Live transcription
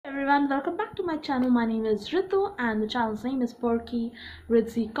everyone, welcome back to my channel. My name is Ritu and the channel's name is Porky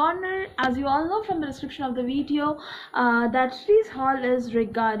Ritzy Corner. As you all know from the description of the video, that today's haul is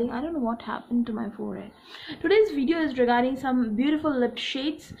regarding, I don't know what happened to my forehead. Today's video is regarding some beautiful lip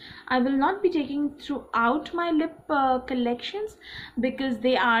shades. I will not be taking throughout my lip collections because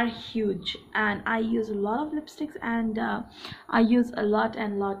they are huge and I use a lot of lipsticks and I use a lot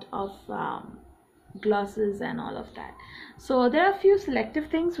of glosses and all of that. So there are a few selective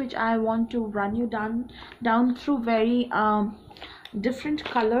things which I want to run you down through very different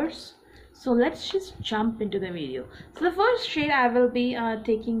colors. So let's just jump into the video. So the first shade I will be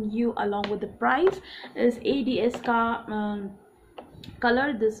taking you along with the price is ADS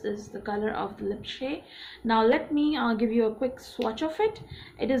color. This is the color of the lip shade. Now let me give you a quick swatch of it.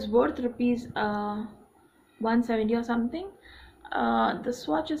 It is worth rupees 170 or something. The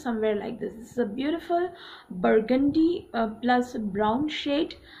swatch is somewhere like this. This is a beautiful burgundy plus brown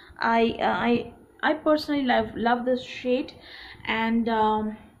shade. I personally love this shade, and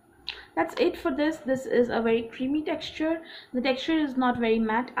that's it for this. This is a very creamy texture. The texture is not very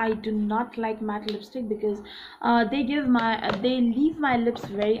matte. I do not like matte lipstick because they leave my lips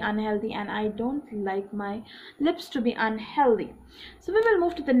very unhealthy, and I don't like my lips to be unhealthy. So we will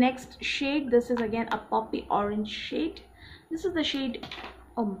move to the next shade. This is again a poppy orange shade. This is the shade,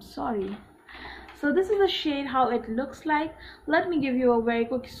 oh sorry, so this is the shade how it looks like. Let me give you a very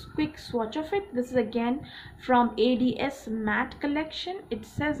quick swatch of it. This is again from ADS matte collection. It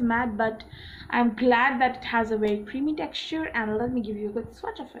says matte, but I'm glad that it has a very creamy texture, and let me give you a quick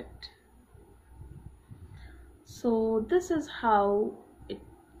swatch of it. So this is how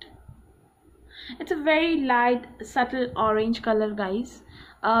it's a very light subtle orange color, guys.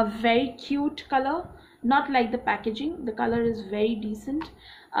 A very cute color. Not like the packaging. The color is very decent.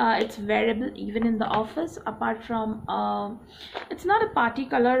 It's wearable even in the office. Apart from it's not a party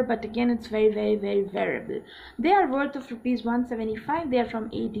color, but again it's very wearable. They are worth of rupees 175. They are from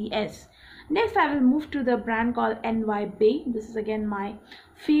ADS. Next I will move to the brand called NY Bay. This is again my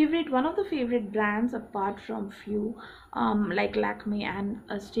favorite, one of the favorite brands apart from few like Lakme and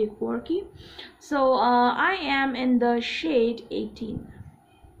Stay Quirky. So I am in the shade 18.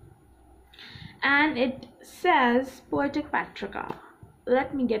 And it says Poetic Patrica.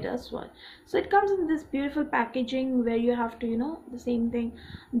 Let me get us one. So it comes in this beautiful packaging where you have to, you know, the same thing,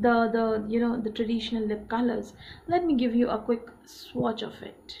 the traditional lip colors. Let me give you a quick swatch of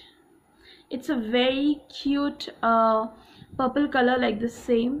it. It's a very cute purple color, like the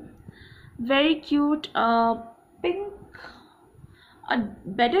same, very cute pink, a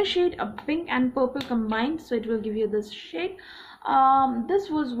better shade, a pink and purple combined, so it will give you this shade. This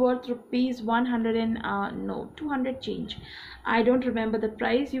was worth rupees 100 and 200 change. I don't remember the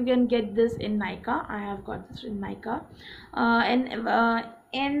price. You can get this in Nika. I have got this in Nika, and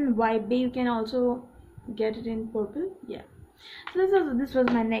NYB you can also get it in purple. Yeah. So this was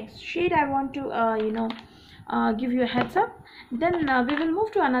my next shade. I want to give you a heads up. Then we will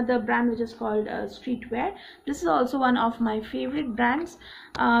move to another brand which is called Streetwear. This is also one of my favorite brands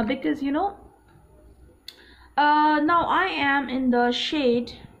because you know. Now I am in the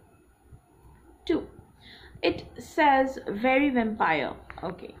shade 2. It says very vampire.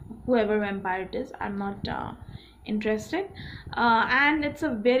 Okay, whoever vampire it is, I'm not interested. And it's a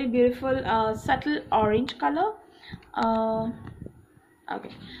very beautiful subtle orange color.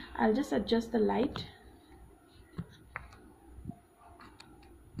 Okay, I'll just adjust the light.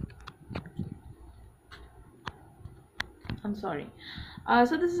 I'm sorry.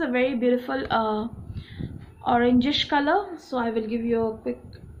 So this is a very beautiful orangish color, so I will give you a quick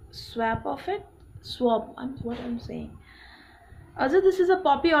swap of it. So this is a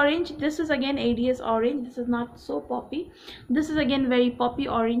poppy orange. This is again ADS orange. This is not so poppy. This is again very poppy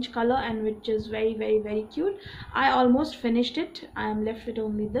orange color, and which is very cute. I almost finished it. I am left with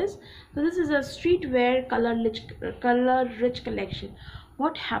only this. So this is a streetwear color rich collection.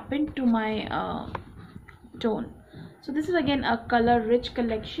 What happened to my tone? So this is again a color rich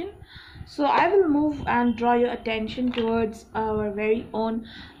collection. So I will move and draw your attention towards our very own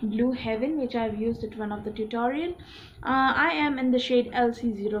Blue Heaven, which I have used at one of the tutorial. I am in the shade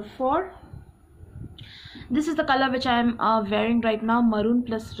LC04. This is the color which I am wearing right now, maroon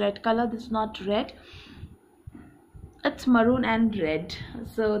plus red color. This is not red, it's maroon and red.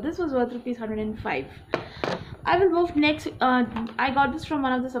 So this was worth rupees 105. I will move next. I got this from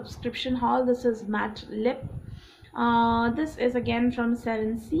one of the subscription haul. This is matte lip. This is again from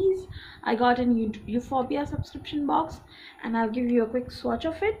 7 Seas. I got an Euphorbia subscription box, and I'll give you a quick swatch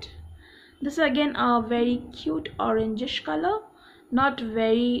of it. This is again a very cute orangish color, not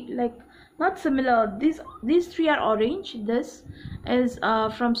not similar. These three are orange. This is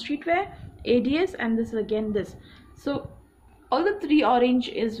from streetwear, ADS, and this is again this. So all the three orange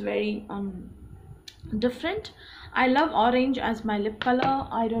is very different. I love orange as my lip color.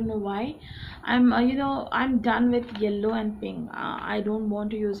 I don't know why. I'm I'm done with yellow and pink. I don't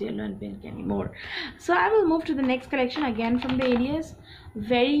want to use yellow and pink anymore. So I will move to the next collection again from the ADS.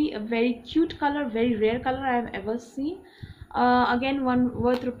 Very cute color, very rare color I have ever seen. Again, one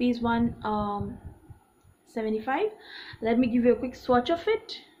worth rupees 175. Let me give you a quick swatch of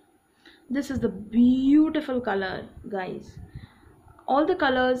it. This is the beautiful color, guys. All the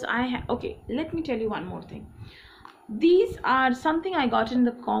colors I have. Okay, let me tell you one more thing. These are something I got in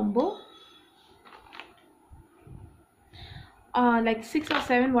the combo, like 6 or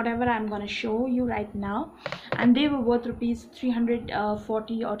 7, whatever I'm gonna show you right now, and they were worth rupees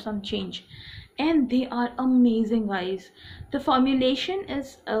 340 or some change, and they are amazing, guys. The formulation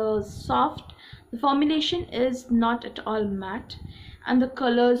is soft. The formulation is not at all matte, and the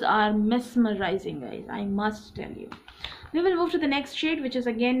colors are mesmerizing, guys. I must tell you. We will move to the next shade, which is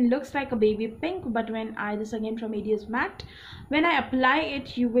again looks like a baby pink, but when this again from ADS matte, when I apply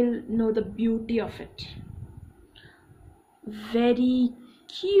it, you will know the beauty of it. Very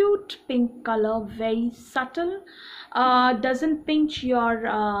cute pink color, very subtle, doesn't pinch your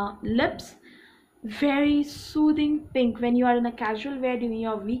lips. Very soothing pink when you are in a casual wear during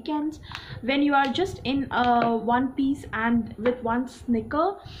your weekends, when you are just in one piece and with one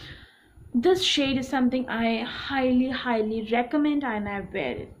sneaker. This shade is something I highly recommend, and I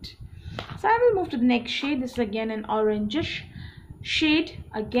wear it. So I will move to the next shade. This is again an orangish shade,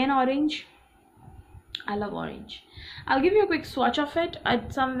 again orange. I love orange. I'll give you a quick swatch of it.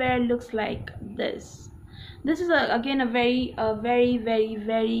 It somewhere looks like this. This is again a very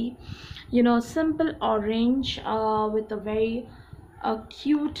simple orange with a very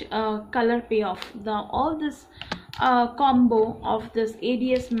cute color payoff. All this combo of this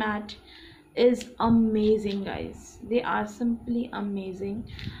ADS matte is amazing, guys. They are simply amazing.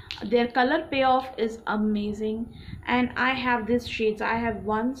 Their color payoff is amazing, and I have these shades. I have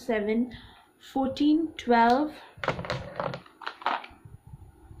 1, 7, 14, 12,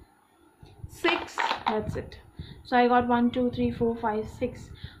 6. That's it. So I got 1, 2, 3, 4, 5, 6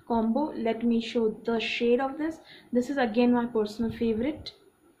 combo. Let me show the shade of this. This is again my personal favorite.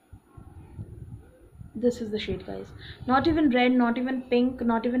 This is the shade, guys. Not even red, not even pink,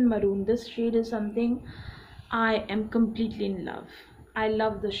 not even maroon. This shade is something I am completely in love. I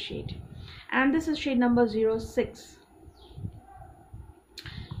love this shade, and this is shade number 06.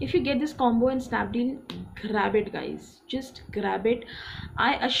 If you get this combo in Snapdeal, grab it, guys. Just grab it.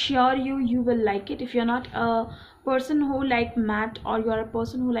 I assure you, you will like it. If you're not a person who like matte, or you are a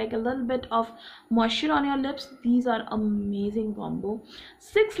person who like a little bit of moisture on your lips, these are amazing combo.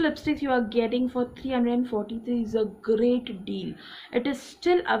 6 lipsticks you are getting for 343 is a great deal. It is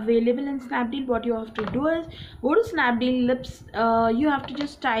still available in Snapdeal. What you have to do is go to Snapdeal lips. You have to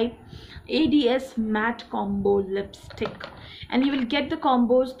just type ADS matte combo lipstick, and you will get the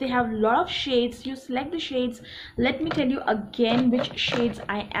combos. They have a lot of shades. You select the shades. Let me tell you again which shades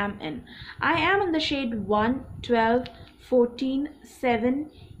I am in. I am in the shade 1, 12, 14, 7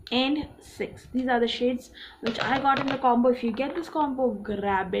 and 6. These are the shades which I got in the combo. If you get this combo,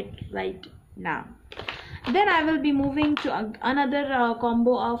 grab it right now. Then I will be moving to another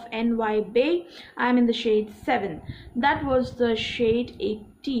combo of NY Bay. I am in the shade 7. That was the shade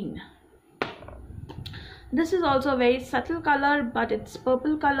 18. This is also a very subtle color, but it's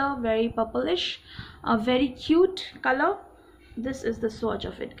purple color, very purplish, a very cute color. This is the swatch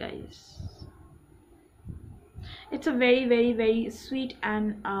of it, guys. It's a very sweet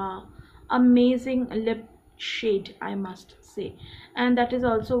and amazing lip shade, I must say, and that is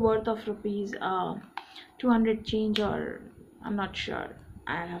also worth of rupees 200 change, or I'm not sure,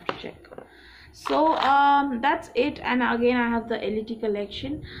 I'll have to check. So that's it. And again, I have the LET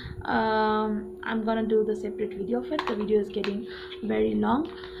collection. I'm gonna do the separate video of it. The video is getting very long.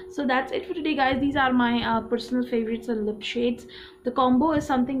 So that's it for today, guys. These are my personal favorites and lip shades. The combo is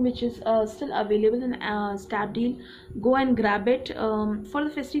something which is still available in Snapdeal. Go and grab it. For the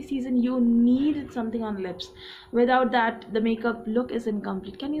festive season, you need something on lips. Without that, the makeup look is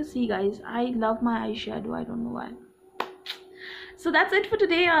incomplete. Can you see, guys? I love my eyeshadow. I don't know why. So that's it for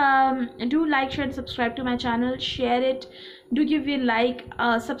today. Do like, share and subscribe to my channel. Share it. Do give me a like.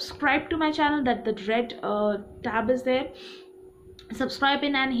 Subscribe to my channel. That the red tab is there. Subscribe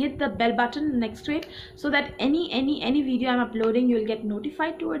in and hit the bell button next to it, so that any video I'm uploading, you will get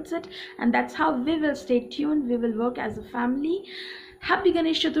notified towards it. And that's how we will stay tuned. We will work as a family. Happy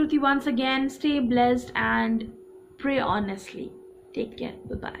Ganesh Chaturthi once again. Stay blessed and pray honestly. Take care.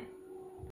 Bye bye.